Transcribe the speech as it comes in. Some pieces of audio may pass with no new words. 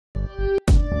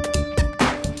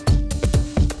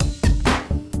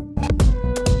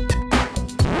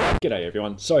G'day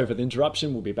everyone, sorry for the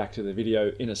interruption, we'll be back to the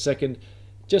video in a second.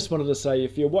 Just wanted to say,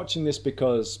 if you're watching this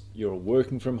because you're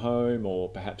working from home or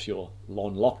perhaps you're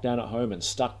on lockdown at home and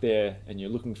stuck there and you're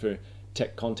looking for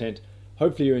tech content,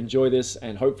 hopefully you enjoy this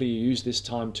and hopefully you use this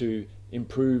time to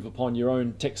improve upon your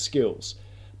own tech skills.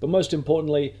 But most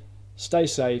importantly, stay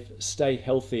safe, stay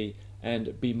healthy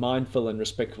and be mindful and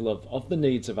respectful of the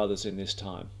needs of others in this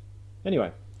time.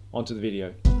 Anyway, on to the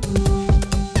video.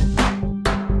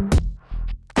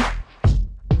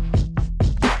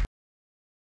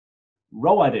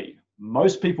 ROWID.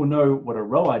 Most people know what a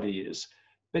ROWID is,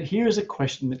 but here is a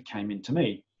question that came into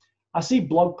me. I see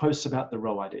blog posts about the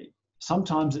ROWID.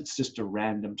 Sometimes it's just a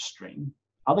random string.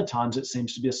 Other times it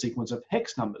seems to be a sequence of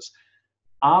hex numbers.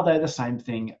 Are they the same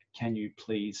thing? Can you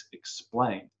please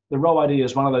explain? The ROWID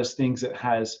is one of those things that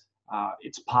has,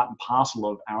 it's part and parcel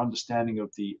of our understanding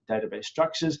of the database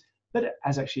structures, but it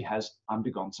actually has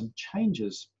undergone some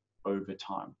changes over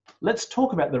time. Let's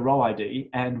talk about the ROWID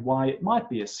and why it might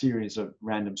be a series of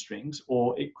random strings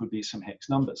or it could be some hex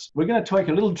numbers. We're going to take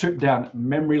a little trip down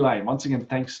memory lane. Once again,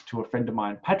 thanks to a friend of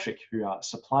mine, Patrick, who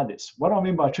supplied this. What do I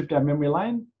mean by a trip down memory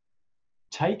lane?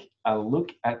 Take a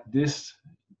look at this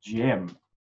gem.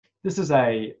 This is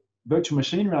a virtual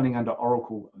machine running under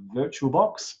Oracle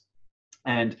VirtualBox,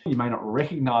 and you may not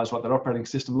recognize what that operating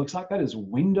system looks like. That is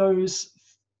Windows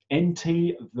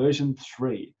NT version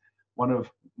 3, one of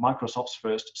Microsoft's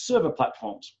first server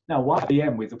platforms. Now, why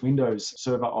VM with a Windows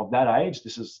server of that age?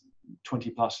 This is 20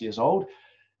 plus years old,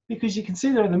 because you can see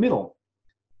there in the middle,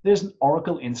 there's an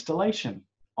Oracle installation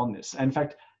on this. In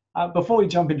fact, before we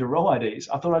jump into ROWIDs,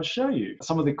 I thought I'd show you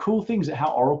some of the cool things at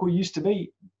how Oracle used to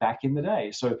be back in the day.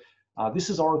 So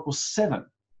this is Oracle 7.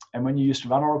 And when you used to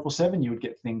run Oracle 7, you would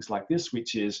get things like this,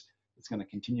 which is, it's going to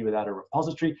continue without a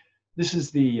repository. This is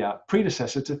the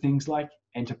predecessor to things like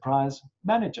Enterprise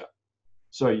Manager.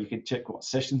 So you can check what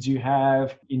sessions you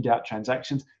have, in-out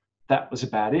transactions. That was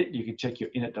about it. You can check your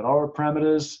init.org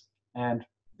parameters, and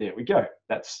there we go.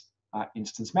 That's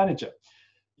Instance Manager.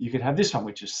 You could have this one,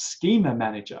 which is Schema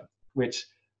Manager, which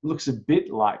looks a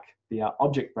bit like the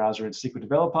object browser in SQL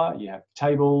Developer. You have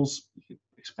tables, you can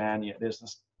expand, there's the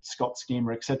Scott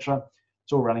schema, etc.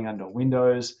 It's all running under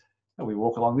Windows. And we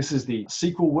walk along. This is the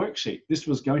SQL worksheet. This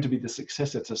was going to be the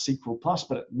successor to SQL Plus,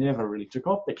 but it never really took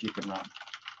off, but you can run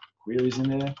queries in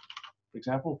there, for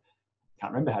example.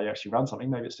 Can't remember how you actually run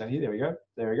something. Maybe it's down here. There we go.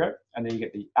 There we go. And then you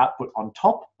get the output on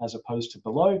top as opposed to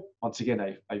below. Once again,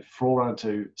 a forerunner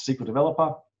to SQL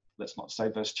Developer. Let's not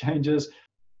save those changes.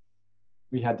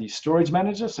 We had the storage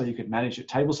manager, so you could manage your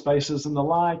table spaces and the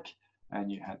like.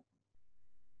 And you had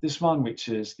this one, which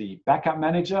is the backup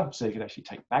manager. So you could actually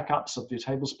take backups of your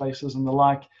table spaces and the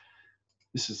like.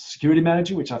 This is security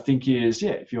manager, which I think is,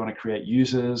 if you want to create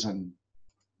users and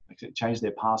change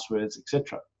their passwords,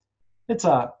 etc. It's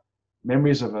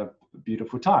memories of a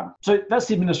beautiful time. So that's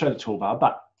the administrator toolbar.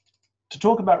 But to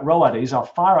talk about ROWIDs, I'll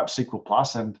fire up SQL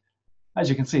Plus, and as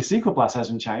you can see, SQL Plus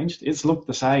hasn't changed. It's looked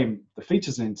the same. The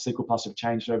features in SQL Plus have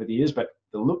changed over the years, but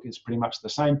the look is pretty much the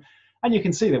same. And you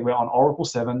can see that we're on Oracle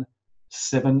 7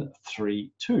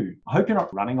 7.3.2. I hope you're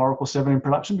not running Oracle 7 in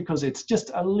production because it's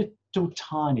just a little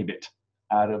tiny bit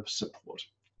out of support.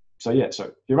 So so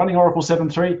if you're running Oracle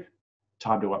 7.3,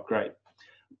 time to upgrade.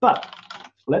 But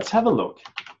let's have a look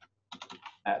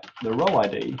at the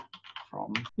ROWID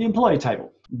from the employee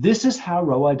table. This is how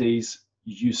ROWIDs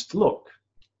used to look.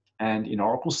 And in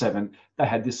Oracle 7, they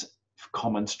had this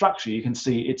common structure. You can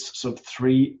see it's sort of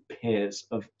 3 pairs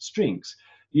of strings.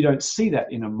 You don't see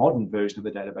that in a modern version of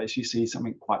the database. You see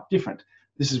something quite different.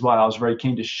 This is why I was very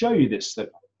keen to show you this,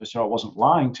 so I wasn't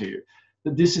lying to you,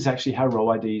 that this is actually how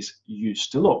ROWIDs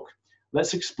used to look.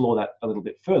 Let's explore that a little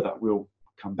bit further. We'll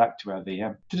come back to our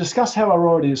VM. To discuss how our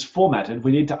ROWID is formatted,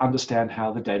 we need to understand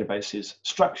how the database is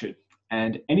structured.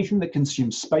 And anything that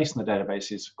consumes space in the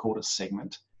database is called a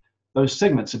segment. Those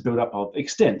segments are built up of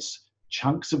extents,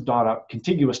 chunks of data,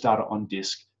 contiguous data on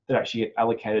disk that actually get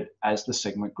allocated as the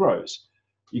segment grows.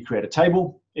 You create a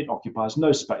table, it occupies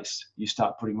no space. You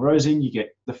start putting rows in, you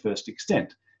get the first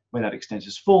extent. When that extent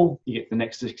is full, you get the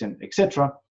next extent,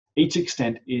 etc. Each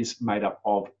extent is made up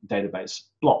of database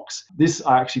blocks. This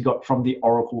I actually got from the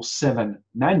Oracle 7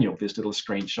 manual, this little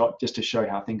screenshot, just to show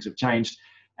how things have changed.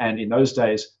 And in those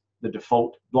days, the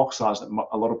default block size that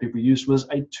a lot of people used was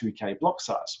a 2K block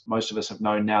size. Most of us have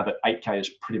known now that 8K is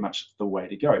pretty much the way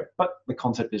to go, but the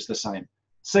concept is the same.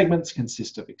 Segments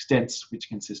consist of extents, which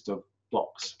consist of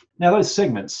blocks. Now those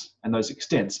segments and those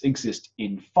extents exist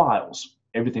in files.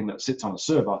 Everything that sits on a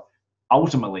server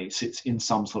ultimately sits in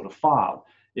some sort of file.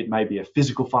 It may be a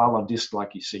physical file on disk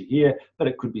like you see here, but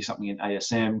it could be something in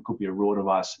ASM, could be a raw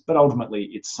device, but ultimately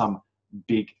it's some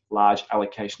big, large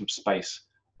allocation of space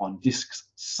on disks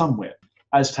somewhere.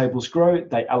 As tables grow,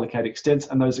 they allocate extents,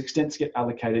 and those extents get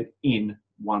allocated in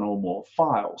one or more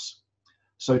files.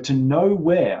 So to know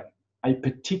where a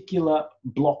particular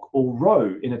block or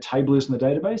row in a table is in the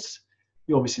database,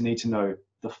 you obviously need to know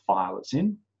the file it's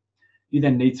in. You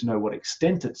then need to know what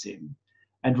extent it's in.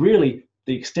 And really,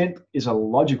 the extent is a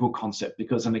logical concept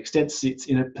because an extent sits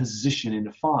in a position in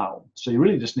a file. So you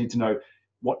really just need to know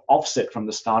what offset from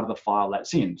the start of the file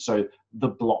that's in. So the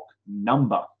block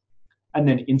number. And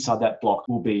then inside that block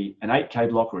will be an 8K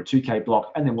block or a 2K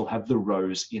block, and then we'll have the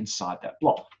rows inside that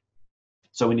block.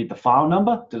 So we need the file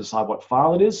number to decide what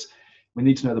file it is. We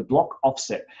need to know the block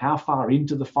offset. How far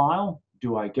into the file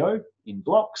do I go in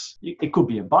blocks? It could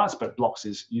be in bytes, but blocks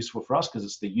is useful for us because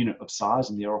it's the unit of size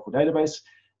in the Oracle database.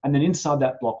 And then inside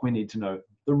that block, we need to know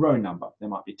the row number. There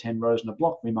might be 10 rows in a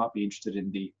block. We might be interested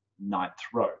in the 9th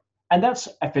row. And that's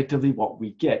effectively what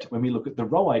we get when we look at the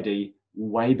row ID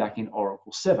way back in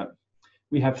Oracle 7.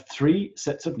 We have 3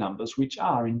 sets of numbers, which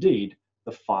are indeed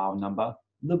the file number,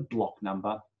 the block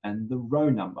number, and the row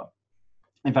number.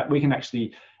 In fact, we can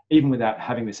actually, even without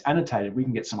having this annotated, we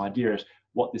can get some idea of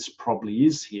what this probably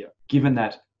is here. Given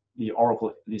that the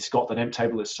Oracle, the Scott.emp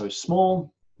table is so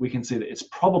small, we can see that it's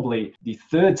probably the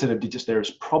 3rd set of digits there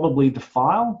is probably the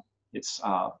file. It's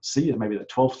C, maybe the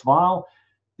 12th file.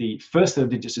 The 1st set of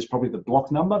digits is probably the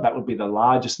block number. That would be the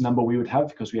largest number we would have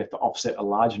because we have to offset a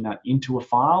large amount into a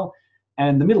file.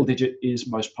 And the middle digit is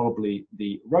most probably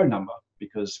the row number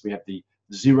because we have the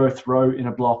 0th row in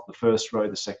a block, the 1st row,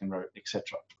 the 2nd row,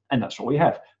 etc. And that's what we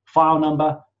have. File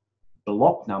number,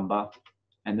 block number,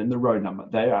 and then the row number.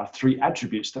 They are 3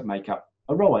 attributes that make up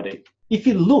a row ID. If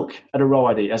you look at a row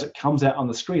ID as it comes out on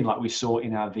the screen like we saw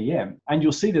in our VM, and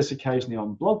you'll see this occasionally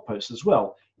on blog posts as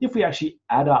well, if we actually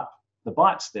add up the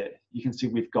bytes there, you can see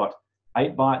we've got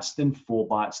 8 bytes, then 4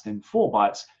 bytes, then 4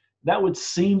 bytes. That would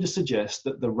seem to suggest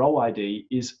that the row ID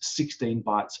is 16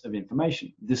 bytes of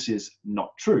information. This is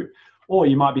not true. Or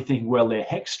you might be thinking, well, they're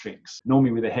hex strings.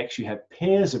 Normally with a hex, you have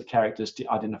pairs of characters to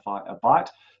identify a byte.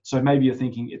 So maybe you're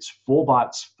thinking it's 4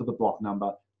 bytes for the block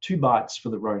number, 2 bytes for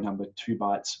the row number, 2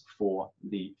 bytes for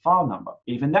the file number.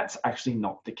 Even that's actually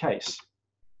not the case.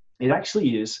 It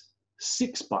actually is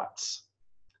 6 bytes.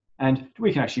 And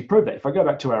we can actually prove that. If I go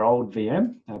back to our old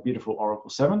VM, our beautiful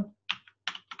Oracle 7,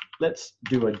 let's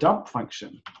do a dump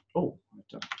function. Oh, I've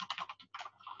done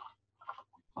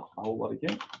a whole lot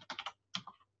again.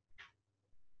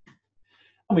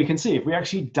 And we can see if we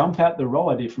actually dump out the row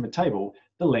ID from a table,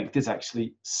 the length is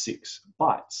actually 6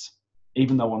 bytes.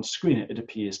 Even though on screen it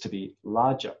appears to be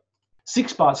larger.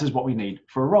 6 bytes is what we need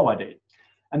for a row ID.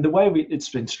 And the way it's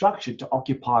been structured to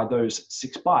occupy those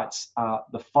 6 bytes,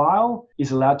 the file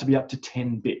is allowed to be up to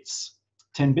 10 bits.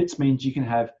 10 bits means you can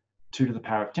have 2 to the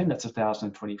power of 10, that's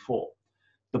 1024.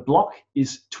 The block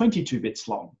is 22 bits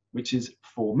long, which is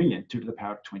 4 million, 2 to the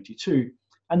power of 22,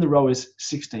 and the row is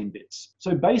 16 bits.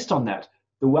 So based on that,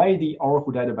 the way the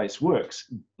Oracle database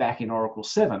works back in Oracle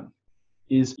 7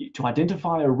 is to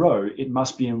identify a row, it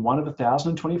must be in one of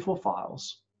 1024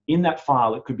 files. In that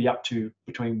file, it could be up to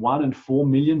between 1 and 4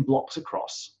 million blocks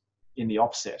across in the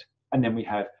offset. And then we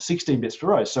have 16 bits per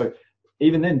row. So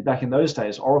even then, back in those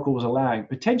days, Oracle was allowing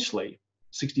potentially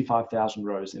 65,000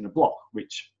 rows in a block,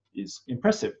 which is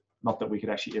impressive. Not that we could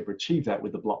actually ever achieve that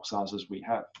with the block sizes we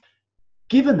have.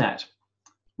 Given that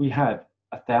we have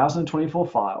 1024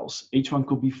 files, each one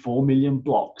could be 4 million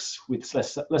blocks with,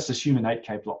 let's assume an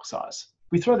 8K block size.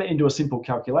 If we throw that into a simple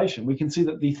calculation, we can see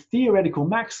that the theoretical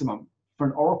maximum for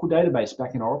an Oracle database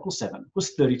back in Oracle 7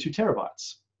 was 32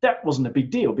 terabytes. That wasn't a big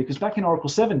deal because back in Oracle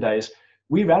 7 days,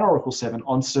 we ran Oracle 7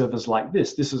 on servers like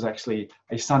this. This is actually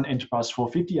a Sun Enterprise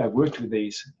 450. I worked with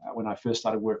these when I first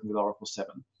started working with Oracle 7.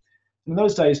 In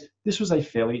those days, this was a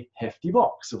fairly hefty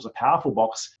box. It was a powerful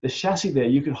box. The chassis there,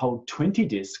 you could hold 20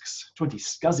 disks, 20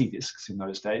 SCSI disks in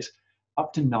those days,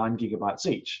 up to 9 gigabytes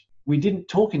each. We didn't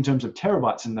talk in terms of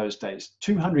terabytes in those days.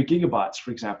 200 gigabytes,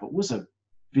 for example, was a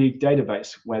big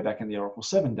database way back in the Oracle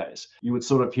 7 days. You would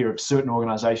sort of hear of certain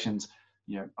organizations,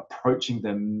 approaching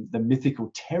the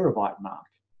mythical terabyte mark.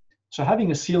 So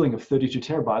having a ceiling of 32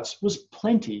 terabytes was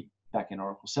plenty back in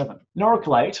Oracle 7. In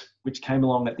Oracle 8, which came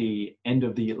along at the end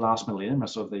of the last millennium,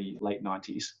 sort of the late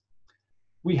 90s,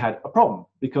 we had a problem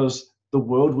because the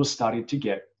world was starting to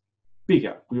get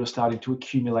bigger. We were starting to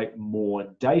accumulate more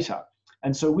data.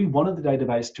 And so we wanted the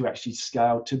database to actually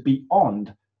scale to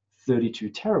beyond 32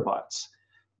 terabytes.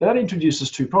 That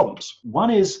introduces 2 problems.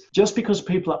 One is just because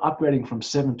people are upgrading from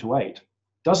 7 to 8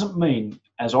 doesn't mean,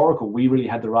 as Oracle, we really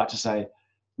had the right to say,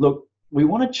 look, we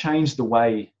want to change the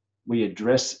way we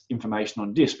address information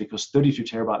on disk because 32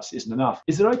 terabytes isn't enough.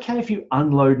 Is it okay if you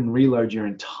unload and reload your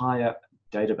entire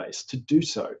database? To do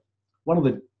so, one of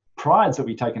the prides that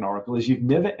we take in Oracle is you've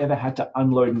never ever had to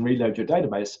unload and reload your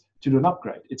database to do an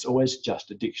upgrade. It's always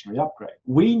just a dictionary upgrade.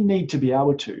 We need to be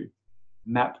able to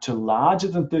map to larger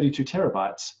than 32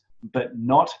 terabytes, but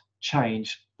not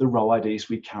change the row IDs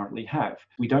we currently have.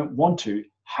 We don't want to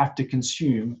have to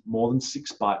consume more than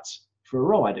 6 bytes for a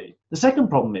row ID. The second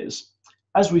problem is,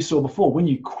 as we saw before, when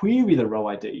you query the row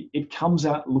ID, it comes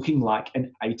out looking like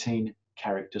an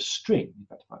 18-character string. In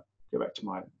fact, if I go back to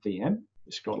my VM,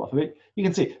 scroll off a bit, you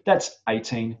can see that's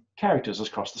 18 characters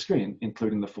across the screen,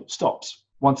 including the full stops.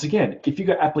 Once again, if you've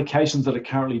got applications that are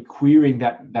currently querying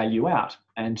that value out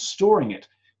and storing it,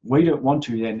 we don't want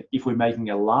to then, if we're making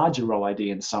a larger row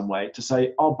ID in some way, to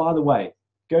say, oh, by the way,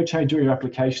 go change all your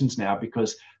applications now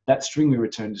because that string we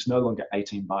returned is no longer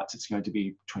 18 bytes, it's going to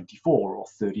be 24 or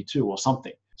 32 or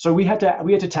something. So we had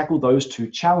to tackle those two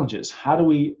challenges. How do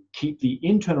we keep the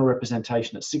internal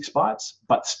representation at 6 bytes,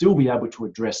 but still be able to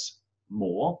address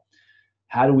more?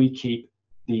 How do we keep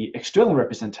the external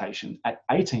representation at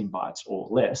 18 bytes or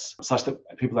less, such that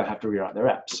people don't have to rewrite their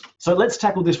apps? So let's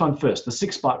tackle this one first, the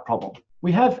 6-byte problem.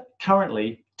 We have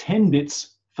currently 10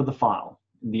 bits for the file,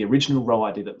 the original row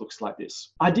ID that looks like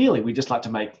this. Ideally, we just like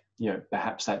to make,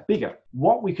 perhaps that bigger.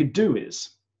 What we could do is,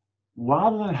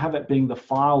 rather than have it being the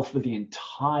file for the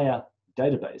entire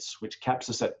database, which caps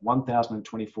us at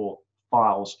 1024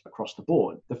 files across the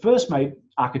board, the first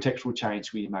architectural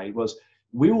change we made was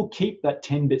we will keep that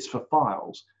 10 bits for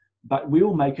files, but we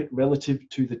will make it relative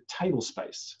to the table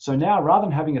space. So now, rather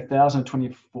than having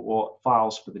 1024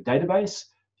 files for the database,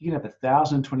 you can have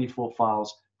 1024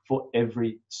 files for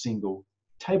every single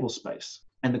table space.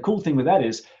 And the cool thing with that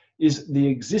is the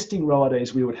existing row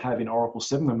IDs we would have in Oracle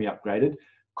 7 when we upgraded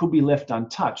could be left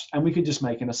untouched, and we could just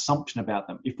make an assumption about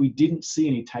them. If we didn't see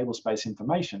any table space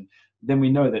information, then we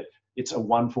know that it's a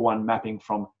one-for-one mapping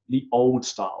from the old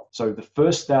style. So the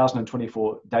first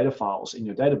 1024 data files in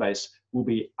your database will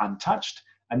be untouched,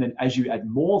 and then as you add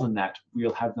more than that,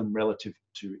 we'll have them relative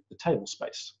to the table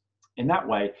space. In that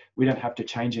way, we don't have to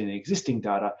change any existing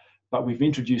data, but we've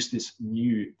introduced this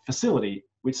new facility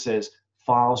which says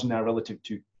files are now relative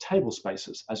to table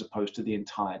spaces as opposed to the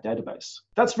entire database.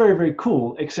 That's very, very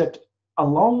cool, except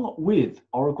along with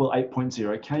Oracle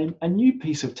 8.0 came a new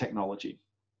piece of technology.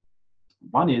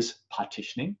 One is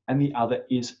partitioning, and the other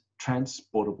is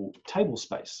transportable table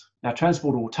space. Now,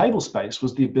 transportable table space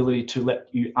was the ability to let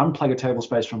you unplug a table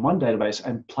space from one database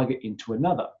and plug it into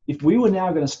another. If we were now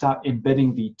going to start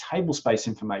embedding the table space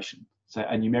information, so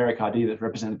a numeric ID that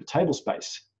represented the table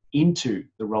space, into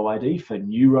the row ID for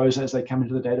new rows as they come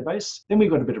into the database, then we've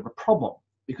got a bit of a problem.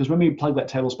 Because when we plug that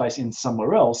table space in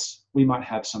somewhere else, we might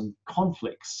have some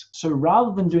conflicts. So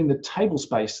rather than doing the table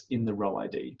space in the row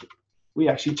ID, we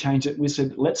actually changed it. We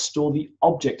said, let's store the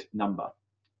object number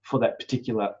for that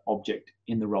particular object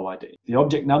in the row ID. The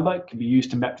object number can be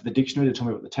used to map to the dictionary to tell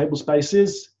me what the table space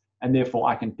is, and therefore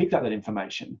I can pick up that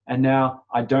information. And now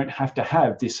I don't have to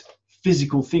have this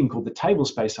physical thing called the table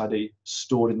space ID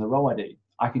stored in the row ID.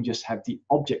 I can just have the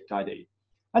object ID.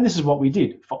 And this is what we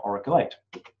did for Oracle 8.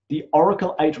 The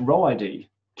Oracle 8 row ID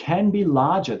can be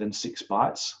larger than 6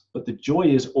 bytes, but the joy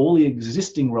is all the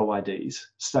existing row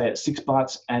IDs stay at 6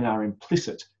 bytes and are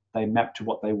implicit. They map to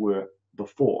what they were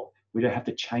before. We don't have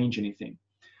to change anything.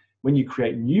 When you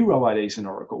create new row IDs in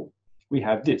Oracle, we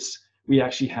have this. We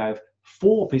actually have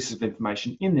 4 pieces of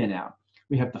information in there now.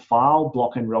 We have the file,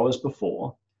 block, and row as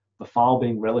before, the file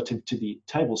being relative to the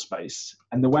table space.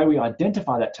 And the way we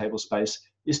identify that table space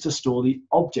is to store the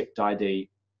object ID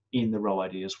in the row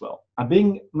ID as well. I'm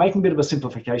making a bit of a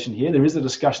simplification here. There is a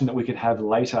discussion that we could have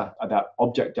later about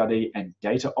object ID and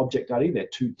data object ID. They're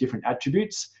 2 different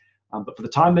attributes. But for the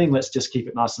time being, let's just keep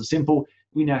it nice and simple.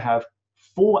 We now have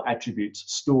 4 attributes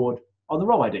stored on the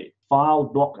row ID: file,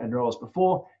 block, and row as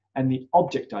before, and the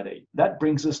object ID. That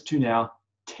brings us to now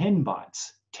 10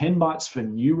 bytes. 10 bytes for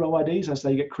new row IDs as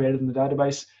they get created in the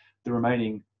database. The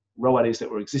remaining row IDs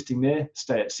that were existing there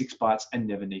stay at 6 bytes and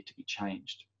never need to be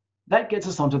changed. That gets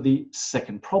us onto the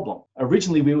second problem.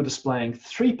 Originally, we were displaying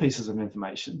 3 pieces of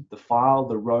information: the file,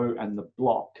 the row, and the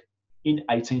block, in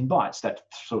 18 bytes. That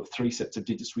sort of 3 sets of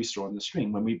digits we store in the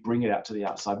string. When we bring it out to the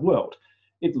outside world,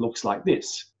 it looks like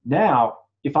this. Now,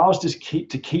 if I was just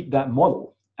to keep that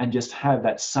model and just have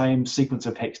that same sequence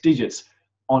of hex digits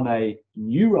on a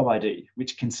new row ID,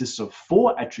 which consists of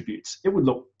 4 attributes, it would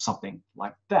look something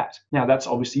like that. Now, that's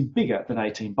obviously bigger than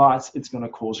 18 bytes. It's going to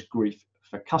cause grief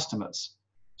for customers.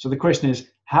 So the question is,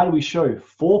 how do we show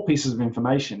 4 pieces of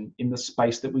information in the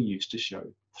space that we used to show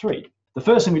 3? The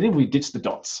first thing we did, we ditched the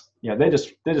dots. They're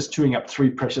just chewing up 3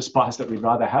 precious bytes that we'd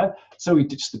rather have, so we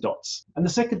ditched the dots. And the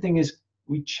second thing is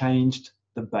we changed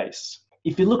the base.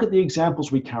 If you look at the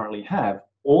examples we currently have,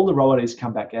 all the row IDs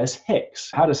come back as hex.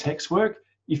 How does hex work?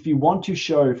 If you want to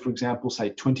show, for example,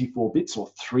 say 24 bits or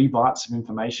 3 bytes of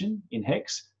information in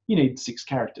hex, you need 6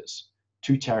 characters,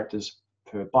 2 characters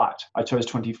per byte. I chose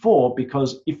 24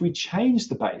 because if we change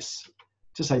the base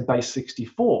to say base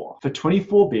 64, for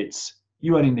 24 bits,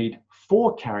 you only need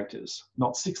 4 characters,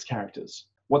 not 6 characters.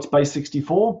 What's base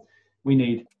 64? We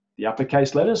need the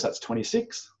uppercase letters, that's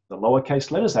 26, the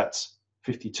lowercase letters, that's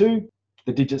 52,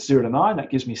 the digits 0 to 9,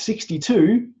 that gives me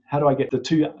 62. How do I get the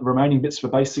 2 remaining bits for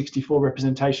base 64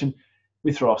 representation?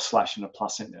 We throw a slash and a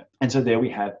plus in there. And so there we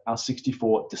have our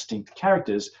 64 distinct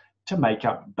characters to make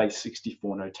up base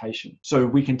 64 notation. So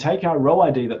we can take our row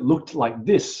ID that looked like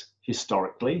this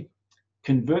historically,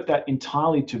 convert that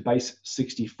entirely to base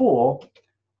 64,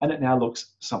 and it now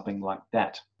looks something like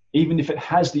that. Even if it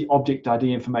has the object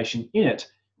ID information in it,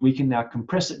 we can now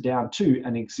compress it down to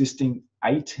an existing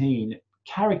 18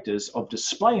 characters of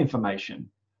display information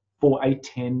for a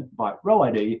 10-byte row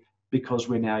ID because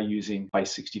we're now using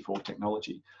base 64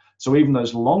 technology. So even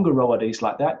those longer row IDs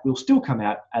like that will still come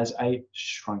out as a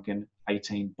shrunken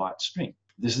 18-byte string.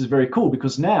 This is very cool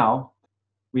because now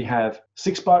we have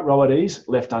 6-byte row IDs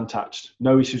left untouched,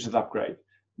 no issues with upgrade.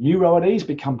 New row IDs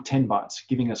become 10 bytes,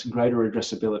 giving us greater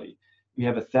addressability. We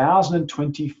have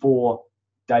 1,024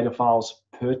 data files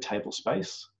per table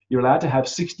space. You're allowed to have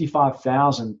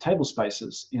 65,000 table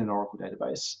spaces in an Oracle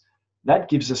database. That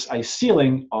gives us a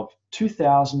ceiling of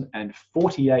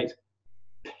 2,048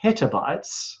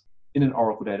 petabytes in an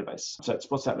Oracle database. So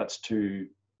what's that? That's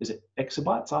is it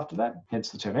exabytes after that? Hence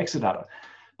the term exadata.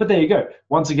 But there you go.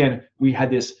 Once again, we had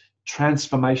this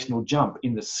transformational jump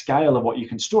in the scale of what you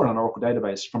can store in an Oracle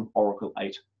database from Oracle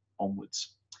 8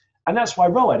 onwards. And that's why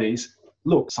row IDs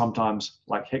look sometimes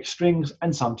like hex strings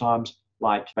and sometimes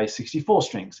like base 64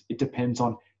 strings. It depends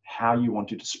on how you want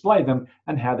to display them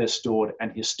and how they're stored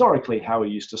and historically how we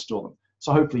used to store them.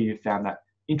 So hopefully you found that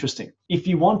interesting. If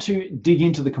you want to dig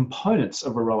into the components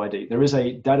of a row ID, there is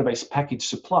a database package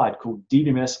supplied called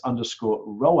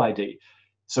DBMS_row ID.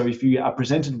 So if you are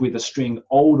presented with a string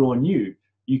old or new,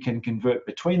 you can convert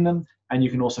between them, and you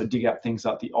can also dig out things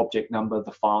like the object number,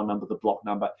 the file number, the block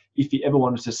number, if you ever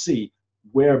wanted to see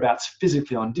whereabouts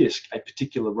physically on disk a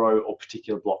particular row or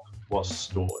particular block was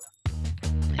stored.